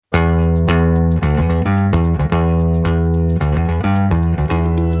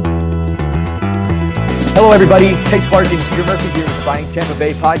Hello, everybody. Chase Clark and Peter Murphy here with the Buying Tampa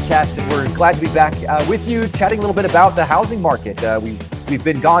Bay podcast, and we're glad to be back with you, chatting a little bit about the housing market. We've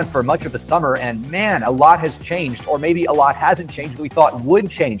been gone for much of the summer, and man, a lot has changed, or maybe a lot hasn't changed that we thought would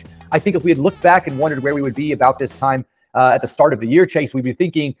change. I think if we had looked back and wondered where we would be about this time at the start of the year, Chase, we'd be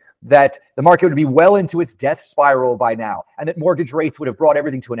thinking that the market would be well into its death spiral by now, and that mortgage rates would have brought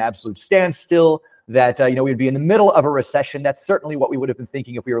everything to an absolute standstill, that we'd be in the middle of a recession. That's certainly what we would have been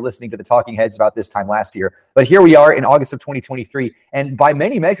thinking if we were listening to the talking heads about this time last year. But here we are in August of 2023, and by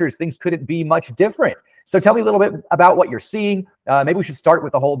many measures, things couldn't be much different. So tell me a little bit about what you're seeing. Maybe we should start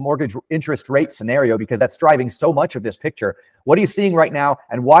with the whole mortgage interest rate scenario, because that's driving so much of this picture. What are you seeing right now,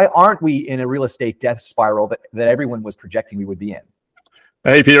 and why aren't we in a real estate death spiral that everyone was projecting we would be in?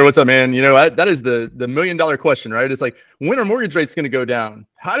 Hey, Peter, what's up, man? That is the $1 million question, right? It's like, when are mortgage rates going to go down?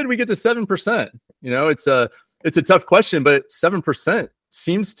 How did we get to 7%? It's a tough question, but 7%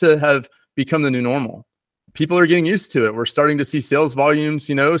 seems to have become the new normal. People are getting used to it. We're starting to see sales volumes,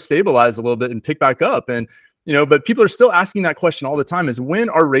 stabilize a little bit and pick back up. And, but people are still asking that question all the time, is when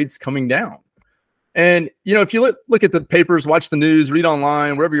are rates coming down? And, if you look at the papers, watch the news, read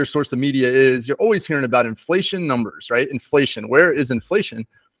online, wherever your source of media is, you're always hearing about inflation numbers, right? Inflation. Where is inflation?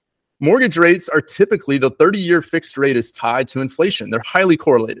 Mortgage rates are typically, the 30-year fixed rate is tied to inflation. They're highly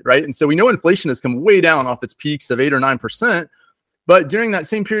correlated, right? And so we know inflation has come way down off its peaks of 8 or 9%, but during that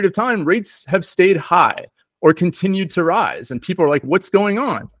same period of time, rates have stayed high or continued to rise. And people are like, what's going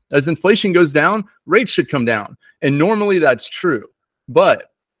on? As inflation goes down, rates should come down. And normally that's true. But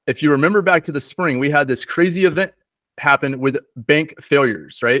if you remember back to the spring, we had this crazy event happen with bank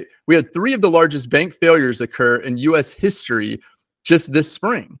failures, right? We had 3 of the largest bank failures occur in U.S. history just this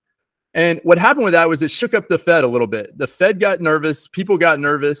spring. And what happened with that was it shook up the Fed a little bit. The Fed got nervous. People got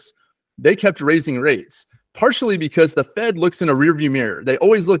nervous. They kept raising rates, partially because the Fed looks in a rearview mirror. They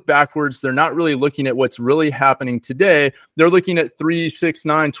always look backwards. They're not really looking at what's really happening today. They're looking at 3, 6,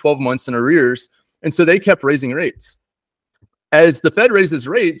 9, 12 months in arrears. And so they kept raising rates. As the Fed raises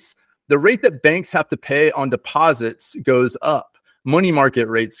rates, the rate that banks have to pay on deposits goes up. Money market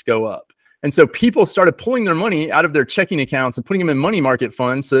rates go up. And so people started pulling their money out of their checking accounts and putting them in money market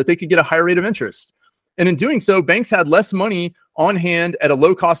funds so that they could get a higher rate of interest. And in doing so, banks had less money on hand at a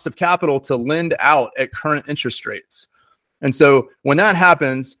low cost of capital to lend out at current interest rates. And so when that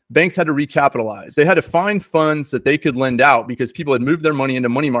happens, banks had to recapitalize. They had to find funds that they could lend out because people had moved their money into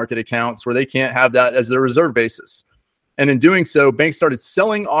money market accounts where they can't have that as their reserve basis. And in doing so, banks started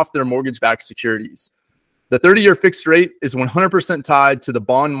selling off their mortgage-backed securities. The 30-year fixed rate is 100% tied to the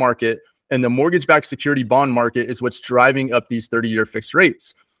bond market, and the mortgage-backed security bond market is what's driving up these 30-year fixed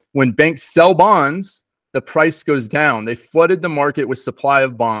rates. When banks sell bonds, the price goes down. They flooded the market with supply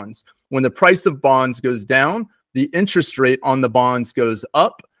of bonds. When the price of bonds goes down, the interest rate on the bonds goes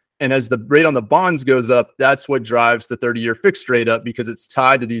up. And as the rate on the bonds goes up, that's what drives the 30-year fixed rate up, because it's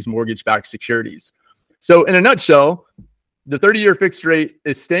tied to these mortgage-backed securities. So in a nutshell, the 30-year fixed rate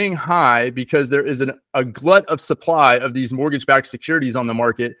is staying high because there is a glut of supply of these mortgage-backed securities on the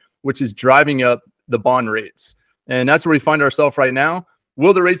market, which is driving up the bond rates. And that's where we find ourselves right now.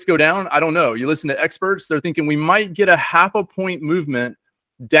 Will the rates go down? I don't know. You listen to experts, they're thinking we might get a 0.5 point movement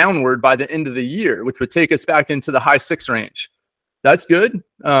downward by the end of the year, which would take us back into the high 6 range. That's good.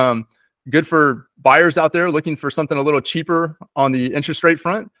 Good for buyers out there looking for something a little cheaper on the interest rate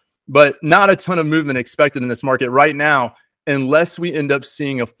front, but not a ton of movement expected in this market right now, unless we end up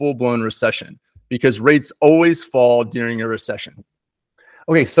seeing a full-blown recession, because rates always fall during a recession.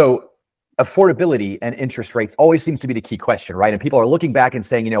 Okay, so affordability and interest rates always seems to be the key question, right? And people are looking back and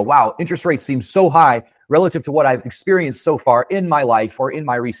saying, wow, interest rates seem so high relative to what I've experienced so far in my life or in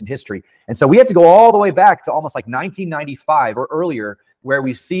my recent history. And so we have to go all the way back to almost like 1995 or earlier, where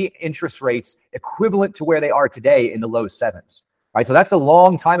we see interest rates equivalent to where they are today in the low 7s, right? So that's a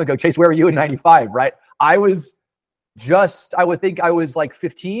long time ago. Chase, where were you in 95, right? I would think I was like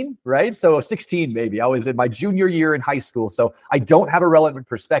 15, right? So 16, maybe. I was in my junior year in high school. So I don't have a relevant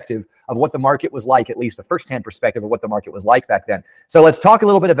perspective of what the market was like, at least a firsthand perspective of what the market was like back then. So let's talk a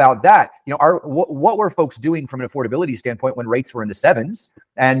little bit about that. What were folks doing from an affordability standpoint when rates were in the 7s?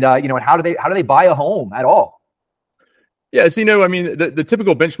 And, how do they buy a home at all? Yeah, so, the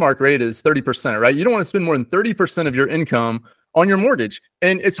typical benchmark rate is 30%, right? You don't want to spend more than 30% of your income on your mortgage.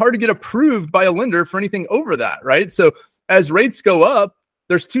 And it's hard to get approved by a lender for anything over that, right? So as rates go up,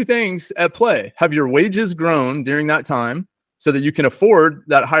 there's 2 things at play. Have your wages grown during that time so that you can afford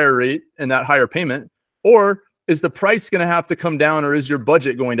that higher rate and that higher payment? Or is the price going to have to come down, or is your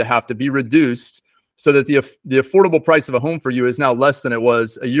budget going to have to be reduced so that the affordable price of a home for you is now less than it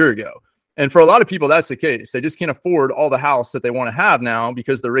was a year ago? And for a lot of people, that's the case. They just can't afford all the house that they want to have now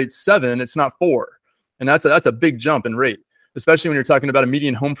because the rate's 7, it's not 4. And that's a big jump in rate, especially when you're talking about a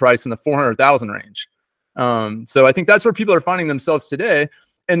median home price in the 400,000 range. So I think that's where people are finding themselves today.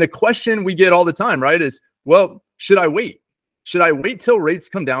 And the question we get all the time, right, is, well, should I wait? Should I wait till rates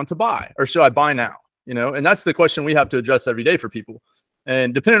come down to buy, or should I buy now? And that's the question we have to address every day for people.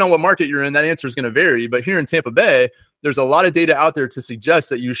 And depending on what market you're in, that answer is going to vary. But here in Tampa Bay, there's a lot of data out there to suggest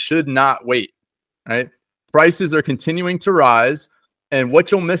that you should not wait, right? Prices are continuing to rise, and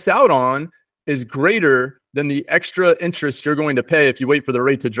what you'll miss out on is greater than the extra interest you're going to pay if you wait for the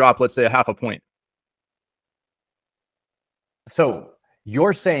rate to drop, let's say, a half a point. So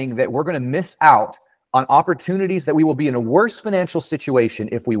you're saying that we're going to miss out on opportunities, that we will be in a worse financial situation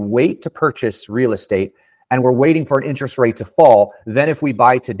if we wait to purchase real estate and we're waiting for an interest rate to fall than if we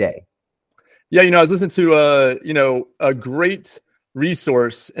buy today. Yeah, I was listening to a great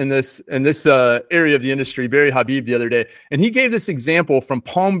resource in this area of the industry, Barry Habib, the other day, and he gave this example from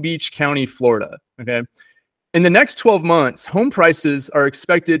Palm Beach County, Florida. Okay, in the next 12 months, home prices are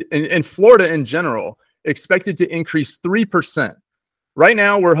expected in Florida in general expected to increase 3%. Right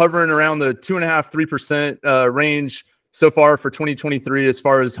now, we're hovering around the 2.5-3% range so far for 2023 as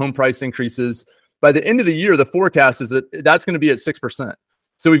far as home price increases. By the end of the year, the forecast is that that's going to be at 6%.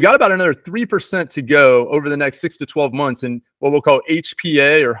 So we've got about another 3% to go over the next 6 to 12 months in what we'll call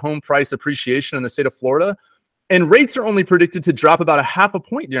HPA, or home price appreciation, in the state of Florida. And rates are only predicted to drop about a half a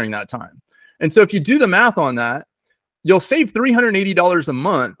point during that time. And so if you do the math on that, you'll save $380 a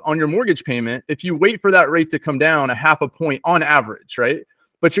month on your mortgage payment if you wait for that rate to come down a half a point on average, right?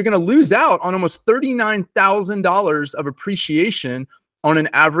 But you're going to lose out on almost $39,000 of appreciation on an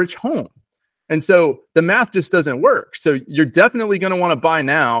average home. And so the math just doesn't work. So you're definitely going to want to buy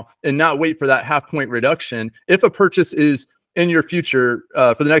now and not wait for that half point reduction if a purchase is in your future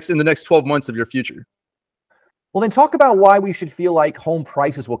in the next 12 months of your future. Well, then talk about why we should feel like home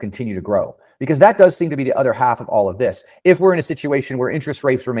prices will continue to grow, because that does seem to be the other half of all of this. If we're in a situation where interest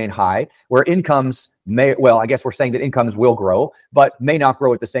rates remain high, where incomes I guess we're saying that incomes will grow, but may not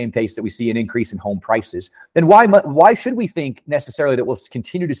grow at the same pace that we see an increase in home prices, then why should we think necessarily that we'll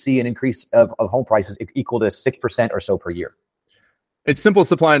continue to see an increase of home prices equal to 6% or so per year? It's simple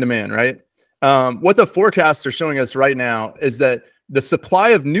supply and demand, right? What the forecasts are showing us right now is that the supply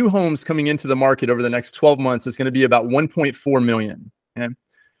of new homes coming into the market over the next 12 months is going to be about 1.4 million. Okay?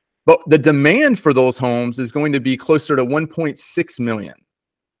 But the demand for those homes is going to be closer to 1.6 million.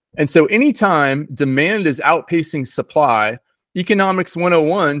 And so anytime demand is outpacing supply, Economics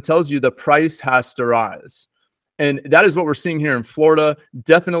 101 tells you the price has to rise. And that is what we're seeing here in Florida.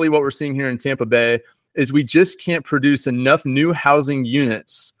 Definitely what we're seeing here in Tampa Bay is we just can't produce enough new housing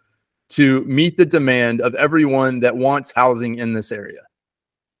units to meet the demand of everyone that wants housing in this area.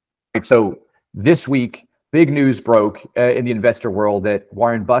 So this week, big news broke in the investor world that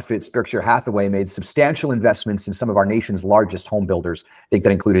Warren Buffett's Berkshire Hathaway made substantial investments in some of our nation's largest home builders. I think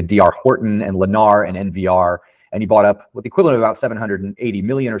that included D.R. Horton and Lennar and NVR. And he bought up with the equivalent of about $780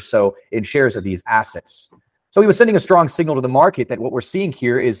 million or so in shares of these assets. So he was sending a strong signal to the market that what we're seeing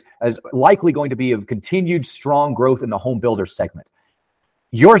here is likely going to be of continued strong growth in the home builder segment.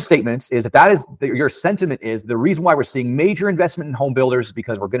 Your statements is your sentiment is the reason why we're seeing major investment in home builders is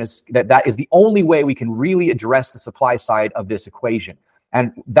because that is the only way we can really address the supply side of this equation.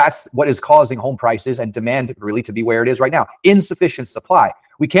 And that's what is causing home prices and demand really to be where it is right now. Insufficient supply.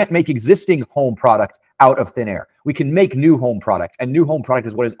 We can't make existing home product out of thin air. We can make new home product, and new home product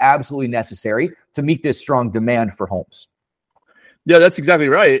is what is absolutely necessary to meet this strong demand for homes. Yeah, that's exactly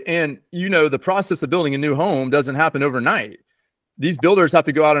right. And the process of building a new home doesn't happen overnight. These builders have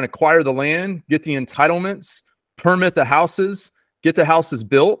to go out and acquire the land, get the entitlements, permit the houses, get the houses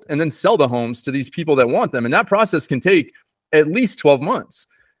built, and then sell the homes to these people that want them. And that process can take at least 12 months.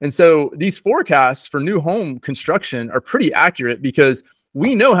 And so these forecasts for new home construction are pretty accurate because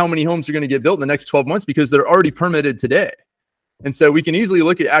we know how many homes are going to get built in the next 12 months because they're already permitted today. And so we can easily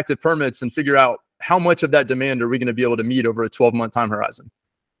look at active permits and figure out how much of that demand are we going to be able to meet over a 12-month time horizon.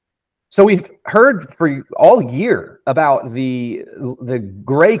 So we've heard for all year about the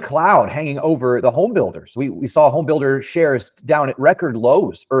gray cloud hanging over the home builders. We saw home builder shares down at record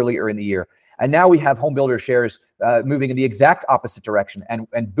lows earlier in the year. And now we have home builder shares moving in the exact opposite direction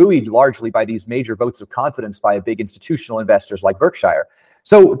and buoyed largely by these major votes of confidence by big institutional investors like Berkshire.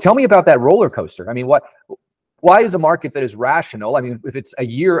 So tell me about that roller coaster. I mean, why is a market that is rational? I mean, if it's a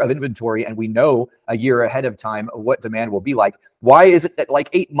year of inventory and we know a year ahead of time what demand will be like, why is it that like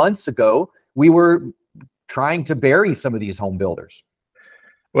 8 months ago, we were trying to bury some of these home builders?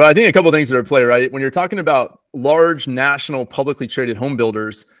 Well, I think a couple of things are at play, right? When you're talking about large national publicly traded home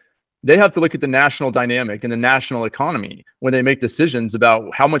builders, they have to look at the national dynamic and the national economy when they make decisions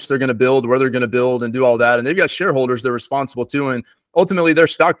about how much they're going to build, where they're going to build, and do all that. And they've got shareholders they're responsible to, and ultimately their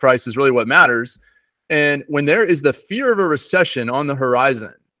stock price is really what matters. And when there is the fear of a recession on the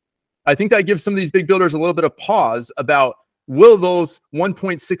horizon, I think that gives some of these big builders a little bit of pause about, will those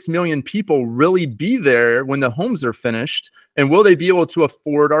 1.6 million people really be there when the homes are finished? And will they be able to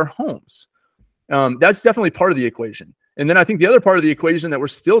afford our homes? That's definitely part of the equation. And then I think the other part of the equation that we're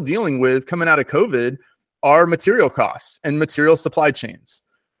still dealing with coming out of COVID are material costs and material supply chains.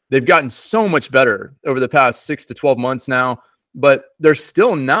 They've gotten so much better over the past 6 to 12 months now, but they're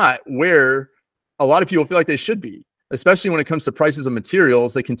still not where a lot of people feel like they should be, especially when it comes to prices of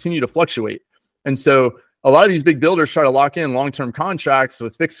materials. They continue to fluctuate. And so a lot of these big builders try to lock in long-term contracts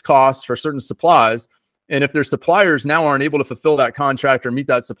with fixed costs for certain supplies. And if their suppliers now aren't able to fulfill that contract or meet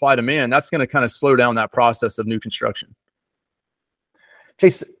that supply demand, that's going to kind of slow down that process of new construction.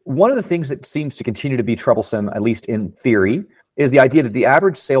 Chase, one of the things that seems to continue to be troublesome, at least in theory, is the idea that the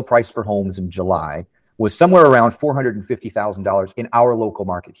average sale price for homes in July was somewhere around $450,000 in our local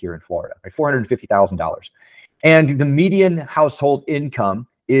market here in Florida, right? $450,000. And the median household income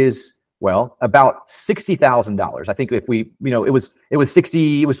is, well, about $60,000. I think if we, it was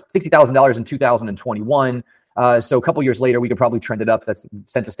 $60,000 in 2021. So a couple years later, we could probably trend it up. That's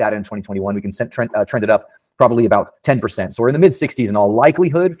census data in 2021. We can trend it up probably about 10%. So we're in the mid 60s in all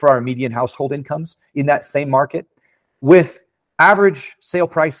likelihood for our median household incomes in that same market, with average sale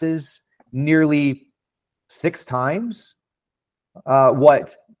prices nearly 6 times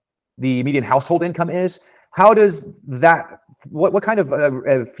what the median household income is. How does that, what kind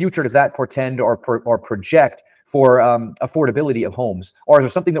of future does that portend or project for affordability of homes? Or is there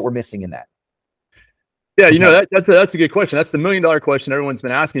something that we're missing in that? Yeah, that's a good question. That's the $1 million question everyone's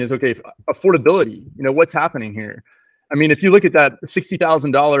been asking is, okay, affordability, what's happening here? I mean, if you look at that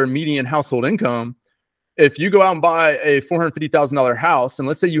 $60,000 median household income, if you go out and buy a $450,000 house, and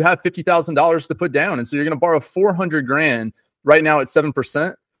let's say you have $50,000 to put down, and so you're going to borrow $400,000 right now at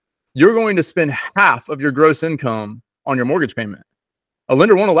 7%, you're going to spend half of your gross income on your mortgage payment. A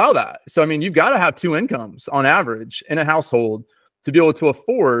lender won't allow that. So, I mean, you've got to have 2 incomes on average in a household to be able to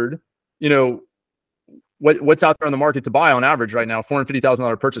afford, what's out there on the market to buy on average right now,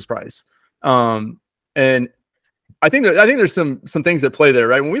 $450,000 purchase price. And I think there's some things that play there,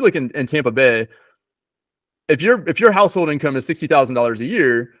 right? When we look in Tampa Bay, if your household income is $60,000 a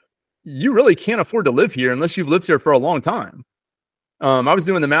year, you really can't afford to live here unless you've lived here for a long time. I was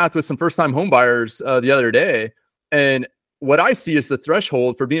doing the math with some first-time home buyers the other day, and what I see is the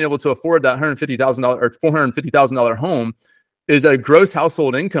threshold for being able to afford that $150,000 or $450,000 home is a gross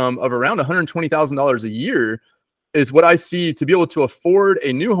household income of around $120,000 a year is what I see to be able to afford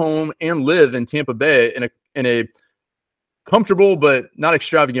a new home and live in Tampa Bay in a comfortable but not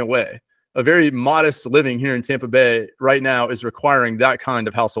extravagant way. A very modest living here in Tampa Bay right now is requiring that kind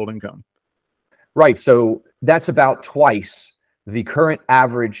of household income. Right. So that's about twice the current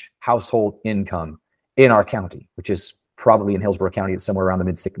average household income in our county, which is probably in Hillsborough County, it's somewhere around the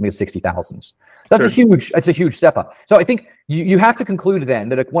mid 60,000s. That's a huge step up. So I think you have to conclude then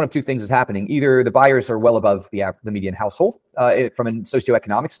that one of 2 things is happening. Either the buyers are well above the median household from a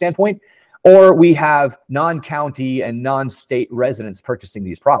socioeconomic standpoint, or we have non-county and non-state residents purchasing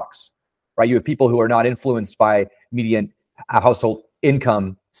these products, right? You have people who are not influenced by median household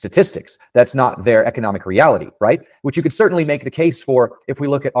income statistics. That's not their economic reality, right? Which you could certainly make the case for if we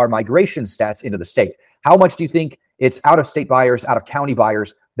look at our migration stats into the state. How much do you think it's out-of-state buyers, out-of-county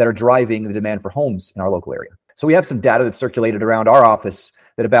buyers that are driving the demand for homes in our local area? So we have some data that's circulated around our office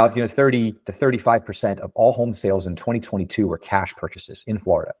that about 30 to 35% of all home sales in 2022 were cash purchases in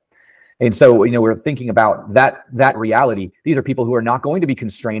Florida. And so, we're thinking about that reality. These are people who are not going to be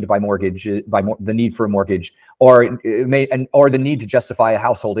constrained by mortgage, the need for a mortgage, or the need to justify a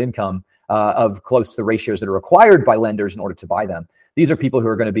household income of close to the ratios that are required by lenders in order to buy them. These are people who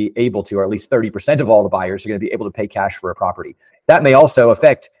are going to be able to, or at least 30% of all the buyers are going to be able to pay cash for a property. That may also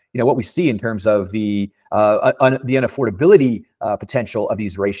affect what we see in terms of the unaffordability potential of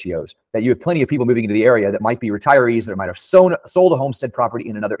these ratios, that you have plenty of people moving into the area that might be retirees that might have sold a homestead property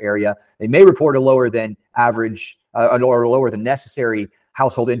in another area. They may report a lower than average or lower than necessary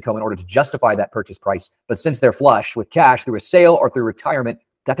household income in order to justify that purchase price. But since they're flush with cash through a sale or through retirement,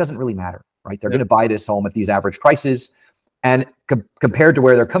 that doesn't really matter, right? They're going to buy this home at these average prices. And compared to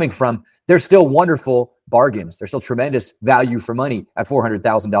where they're coming from, they're still wonderful bargains. They're still tremendous value for money at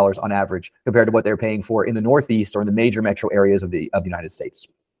 $400,000 on average compared to what they're paying for in the Northeast or in the major metro areas of the United States.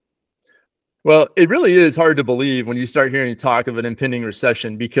 Well, it really is hard to believe when you start hearing talk of an impending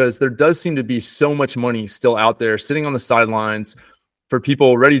recession, because there does seem to be so much money still out there sitting on the sidelines, for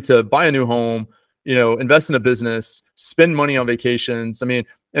people ready to buy a new home, invest in a business, spend money on vacations. I mean,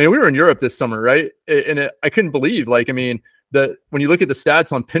 we were in Europe this summer, right? I couldn't believe, that when you look at the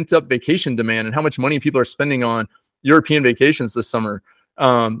stats on pent up vacation demand and how much money people are spending on European vacations this summer,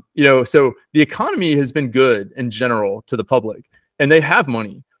 so the economy has been good in general to the public, and they have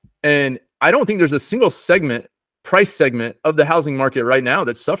money. And I don't think there's a single price segment of the housing market right now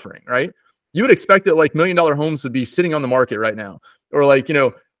that's suffering, right? You would expect that $1 million homes would be sitting on the market right now, or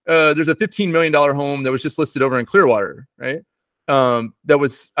there's a $15 million home that was just listed over in Clearwater, right? I think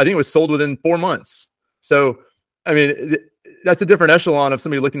it was sold within 4 months. So, I mean, that's a different echelon of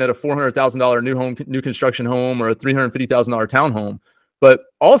somebody looking at a $400,000 new construction home or a $350,000 townhome. But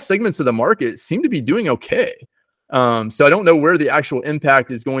all segments of the market seem to be doing okay. So I don't know where the actual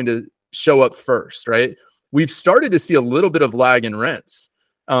impact is going to show up first, right? We've started to see a little bit of lag in rents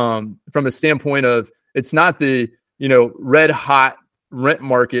from a standpoint of it's not the red hot rent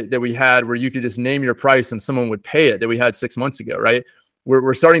market that we had where you could just name your price and someone would pay it that we had 6 months ago, right?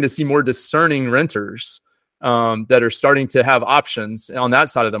 We're starting to see more discerning renters that are starting to have options on that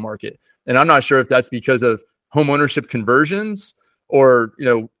side of the market. And I'm not sure if that's because of home ownership conversions or,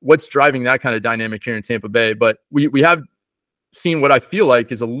 what's driving that kind of dynamic here in Tampa Bay. But we have seen what I feel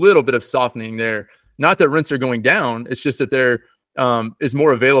like is a little bit of softening there. Not that rents are going down. It's just that there is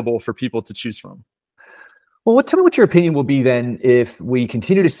more available for people to choose from. Well, tell me what your opinion will be then if we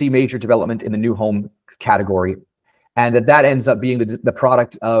continue to see major development in the new home category, and that ends up being the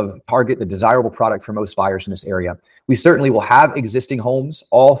product of target, the desirable product for most buyers in this area. We certainly will have existing homes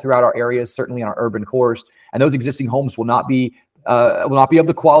all throughout our areas, certainly in our urban cores, and those existing homes will not be of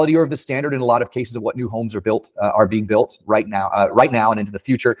the quality or of the standard in a lot of cases of what new homes are being built right now and into the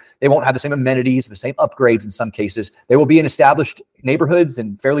future. They won't have the same amenities, the same upgrades in some cases. They will be in established neighborhoods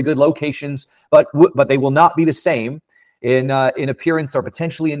and fairly good locations, but they will not be the same in appearance or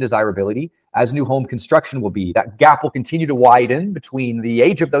potentially in desirability as new home construction will be. That gap will continue to widen between the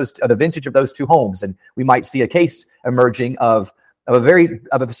age of the vintage of those two homes, and we might see a case emerging of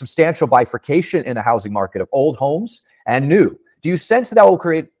a substantial bifurcation in the housing market of old homes and new. Do you sense that will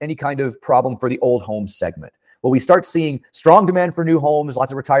create any kind of problem for the old home segment? Will we start seeing strong demand for new homes,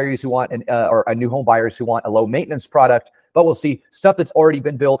 lots of retirees who want or new home buyers who want a low maintenance product, but we'll see stuff that's already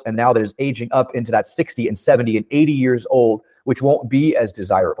been built and now that is aging up into that 60 and 70 and 80 years old, which won't be as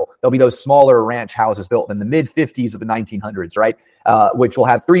desirable. There'll be those smaller ranch houses built in the mid 50s of the 1900s, right? Which will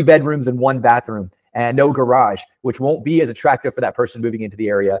have 3 bedrooms and 1 bathroom and no garage, which won't be as attractive for that person moving into the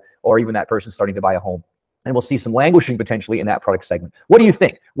area or even that person starting to buy a home. And we'll see some languishing potentially in that product segment. What do you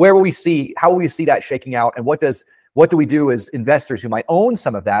think? How will we see that shaking out? And what do we do as investors who might own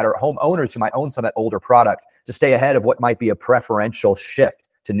some of that, or homeowners who might own some of that older product, to stay ahead of what might be a preferential shift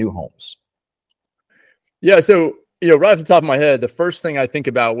to new homes? Yeah. So, right off the top of my head, the first thing I think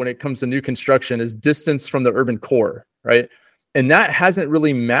about when it comes to new construction is distance from the urban core, right? And that hasn't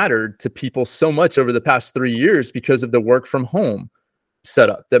really mattered to people so much over the past 3 years because of the work from home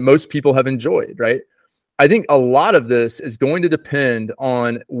setup that most people have enjoyed, right? I think a lot of this is going to depend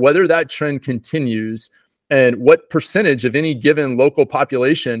on whether that trend continues and what percentage of any given local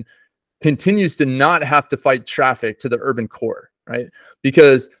population continues to not have to fight traffic to the urban core, right?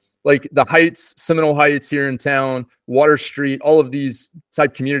 Because the Heights, Seminole Heights here in town, Water Street, all of these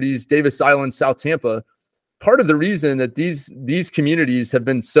type communities, Davis Island, South Tampa, part of the reason that these communities have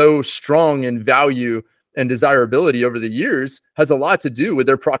been so strong in value and desirability over the years has a lot to do with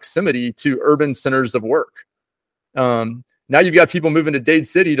their proximity to urban centers of work. Now you've got people moving to Dade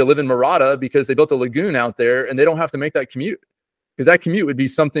City to live in Murata because they built a lagoon out there and they don't have to make that commute, because that commute would be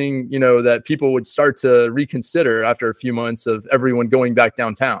something, that people would start to reconsider after a few months of everyone going back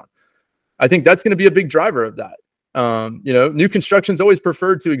downtown. I think that's going to be a big driver of that. New construction is always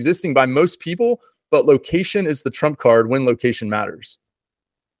preferred to existing by most people, but location is the trump card when location matters.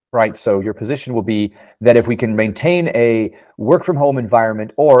 Right. So your position will be that if we can maintain a work from home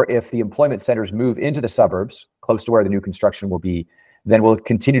environment, or if the employment centers move into the suburbs close to where the new construction will be, then we'll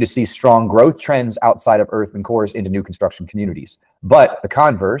continue to see strong growth trends outside of urban cores into new construction communities. But the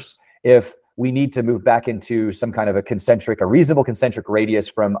converse, if we need to move back into some kind of a reasonable concentric radius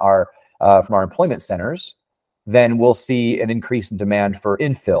from our employment centers, then we'll see an increase in demand for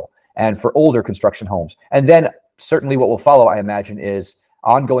infill and for older construction homes. And then certainly what will follow, I imagine, is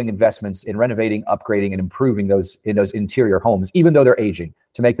ongoing investments in renovating, upgrading, and improving those interior homes, even though they're aging,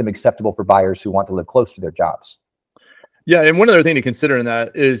 to make them acceptable for buyers who want to live close to their jobs. Yeah. And one other thing to consider in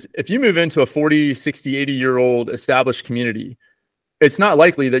that is if you move into a 40, 60, 80-year-old established community, it's not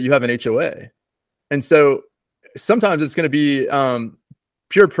likely that you have an HOA. And so sometimes it's going to be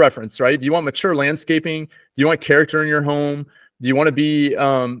pure preference, right? Do you want mature landscaping? Do you want character in your home? Do you want to be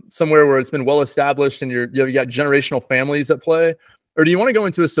somewhere where it's been well established and you got generational families at play? Or do you want to go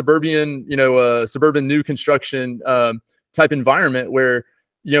into a suburban new construction type environment where,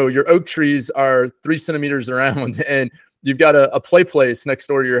 your oak trees are 3 centimeters around and you've got a play place next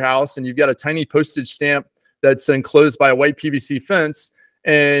door to your house and you've got a tiny postage stamp that's enclosed by a white PVC fence,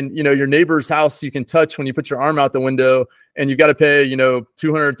 and your neighbor's house you can touch when you put your arm out the window, and you've got to pay $200,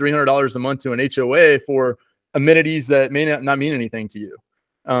 $300 a month to an HOA for amenities that may not mean anything to you.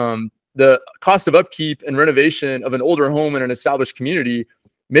 The cost of upkeep and renovation of an older home in an established community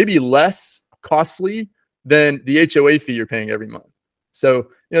may be less costly than the HOA fee you're paying every month. So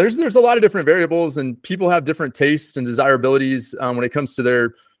there's a lot of different variables, and people have different tastes and desirabilities when it comes to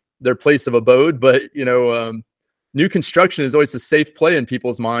their place of abode. But new construction is always a safe play in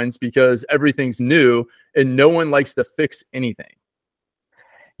people's minds because everything's new and no one likes to fix anything.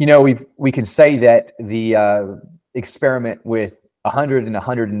 We can say that the experiment with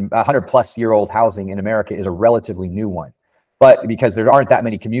 100 plus year old housing in America is a relatively new one, but because there aren't that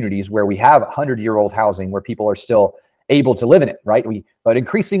many communities where we have 100-year-old housing where people are still able to live in it, right? But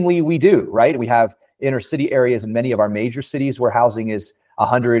increasingly we do, right? We have inner city areas in many of our major cities where housing is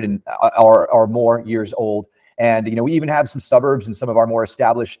 100 or more years old. And, we even have some suburbs and some of our more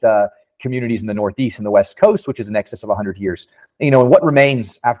established communities in the Northeast and the West Coast, which is in excess of 100 years. And what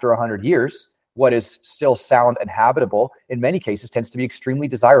remains after 100 years, what is still sound and habitable, in many cases tends to be extremely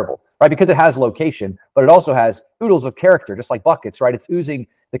desirable, right? Because it has location, but it also has oodles of character, just like buckets, right? It's oozing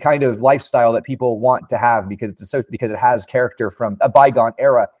the kind of lifestyle that people want to have because it has character from a bygone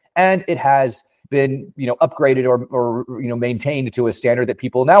era, and it has been upgraded or maintained to a standard that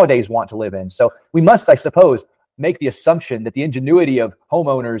people nowadays want to live in. So we must, I suppose, make the assumption that the ingenuity of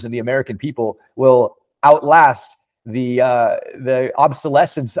homeowners and the American people will outlast the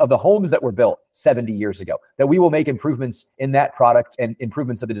obsolescence of the homes that were built 70 years ago, that we will make improvements in that product and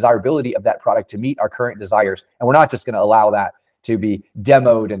improvements of the desirability of that product to meet our current desires. And we're not just going to allow that to be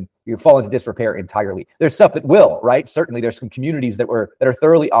demoed and fall into disrepair entirely. There's stuff that will, right? Certainly there's some communities that are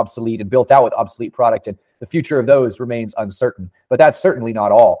thoroughly obsolete and built out with obsolete product, and the future of those remains uncertain. But that's certainly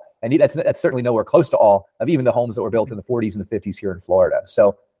not all. And that's certainly nowhere close to all of even the homes that were built in the 40s and the 50s here in Florida.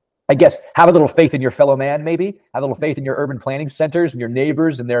 So I guess have a little faith in your fellow man, maybe. Have a little faith in your urban planning centers and your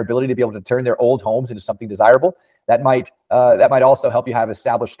neighbors and their ability to be able to turn their old homes into something desirable. That might also help you have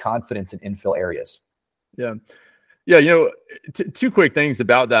established confidence in infill areas. Yeah. Yeah, two quick things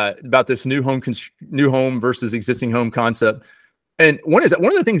about this new home versus existing home concept. And one of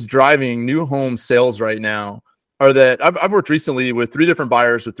the things driving new home sales right now are that I've worked recently with 3 different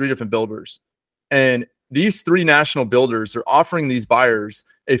buyers with 3 different builders. And these 3 national builders are offering these buyers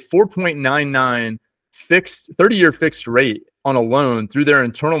a 4.99 fixed 30-year fixed rate on a loan through their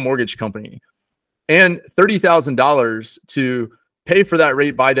internal mortgage company, and $30,000 to pay for that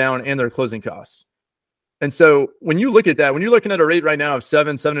rate buy down and their closing costs. And so when you look at that, when you're looking at a rate right now of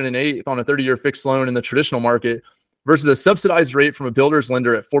 7 1/8 on a 30-year fixed loan in the traditional market versus a subsidized rate from a builder's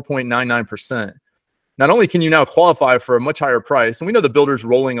lender at 4.99%, not only can you now qualify for a much higher price, and we know the builder's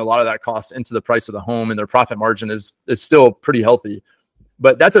rolling a lot of that cost into the price of the home and their profit margin is still pretty healthy,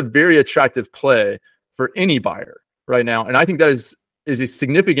 but that's a very attractive play for any buyer right now. And I think that is a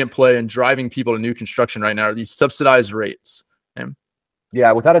significant play in driving people to new construction right now, are these subsidized rates.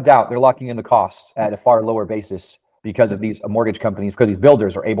 Yeah, without a doubt, they're locking in the cost at a far lower basis because of these mortgage companies, because these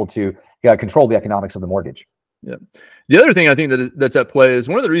builders are able to control the economics of the mortgage. Yeah. The other thing I think that's at play is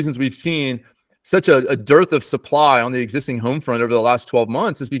one of the reasons we've seen such a dearth of supply on the existing home front over the last 12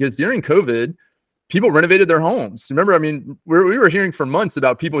 months is because during COVID, people renovated their homes. Remember, we were hearing for months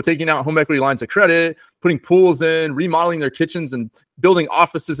about people taking out home equity lines of credit, putting pools in, remodeling their kitchens, and building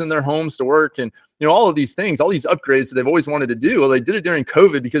offices in their homes to work. And, all of these things, all these upgrades that they've always wanted to do. Well, they did it during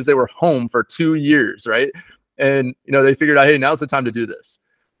COVID because they were home for 2 years, right? And, they figured out, hey, now's the time to do this.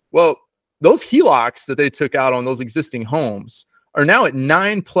 Well, those HELOCs that they took out on those existing homes are now at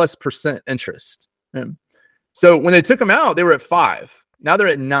 9+% interest. So when they took them out, they were at 5. Now they're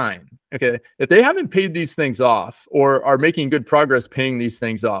at 9. Okay. If they haven't paid these things off or are making good progress paying these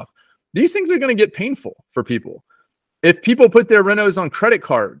things off, these things are going to get painful for people. If people put their renos on credit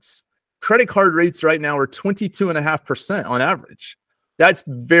cards, credit card rates right now are 22.5% on average. That's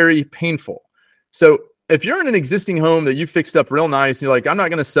very painful. So if you're in an existing home that you fixed up real nice, and you're like, I'm not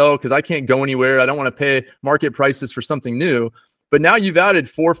going to sell because I can't go anywhere. I don't want to pay market prices for something new. But now you've added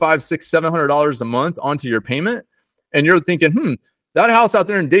 $400, $500, $600, $700 a month onto your payment. And you're thinking, that house out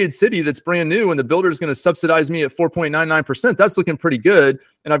there in Dade City that's brand new and the builder is going to subsidize me at 4.99%, that's looking pretty good.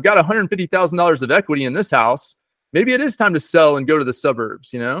 And I've got $150,000 of equity in this house. Maybe it is time to sell and go to the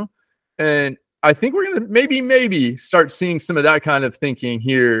suburbs, And I think we're going to maybe start seeing some of that kind of thinking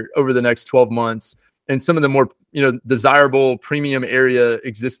here over the next 12 months and some of the more, desirable premium area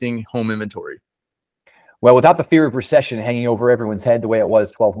existing home inventory. Well, without the fear of recession hanging over everyone's head the way it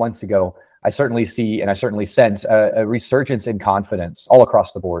was 12 months ago, I certainly see and I certainly sense a resurgence in confidence all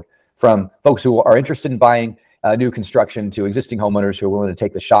across the board, from folks who are interested in buying new construction to existing homeowners who are willing to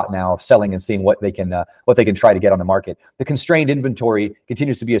take the shot now of selling and seeing what they can try to get on the market. The constrained inventory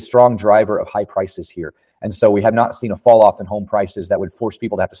continues to be a strong driver of high prices here. And so we have not seen a fall off in home prices that would force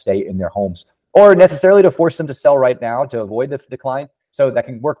people to have to stay in their homes, or necessarily to force them to sell right now to avoid the decline. So that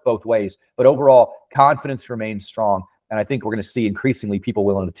can work both ways. But overall, confidence remains strong. And I think we're going to see increasingly people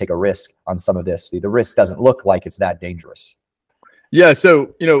willing to take a risk on some of this. The risk doesn't look like it's that dangerous. Yeah.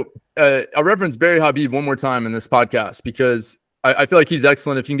 So, I'll reference Barry Habib one more time in this podcast because I feel like he's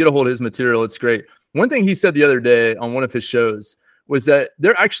excellent. If you can get a hold of his material, it's great. One thing he said the other day on one of his shows was that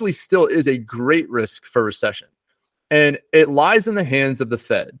there actually still is a great risk for recession, and it lies in the hands of the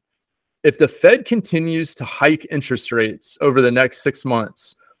Fed. If the Fed continues to hike interest rates over the next 6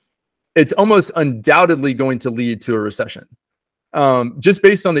 months, it's almost undoubtedly going to lead to a recession. Just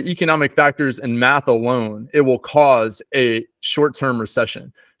based on the economic factors and math alone, it will cause a short-term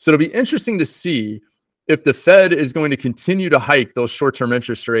recession. So it'll be interesting to see if the Fed is going to continue to hike those short-term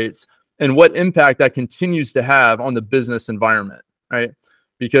interest rates and what impact that continues to have on the business environment, right?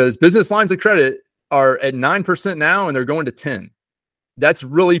 Because business lines of credit are at 9% now and they're going to 10. That's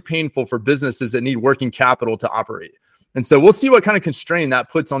really painful for businesses that need working capital to operate. And so we'll see what kind of constraint that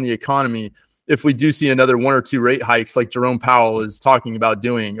puts on the economy if we do see another 1 or 2 rate hikes like Jerome Powell is talking about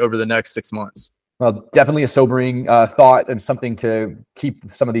doing over the next 6 months. Well, definitely a sobering thought and something to keep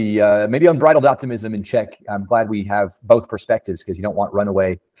some of the maybe unbridled optimism in check. I'm glad we have both perspectives because you don't want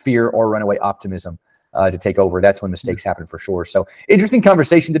runaway fear or runaway optimism to take over. That's when mistakes happen for sure. So interesting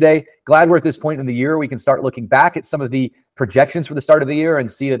conversation today. Glad we're at this point in the year. We can start looking back at some of the projections for the start of the year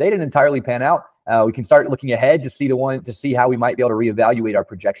and see that they didn't entirely pan out. We can start looking ahead to see how we might be able to reevaluate our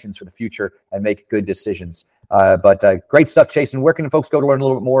projections for the future and make good decisions. But great stuff, Chase. And where can folks go to learn a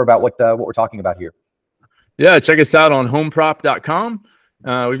little bit more about what we're talking about here? Yeah, check us out on homeprop.com.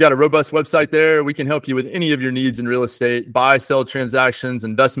 We've got a robust website there. We can help you with any of your needs in real estate, buy, sell transactions,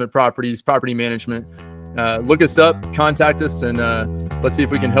 investment properties, property management. Look us up, contact us, and let's see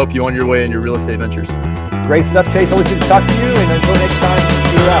if we can help you on your way in your real estate ventures. Great stuff, Chase. Always good to talk to you. And until next time,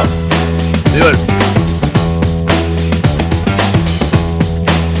 see you out. See you later.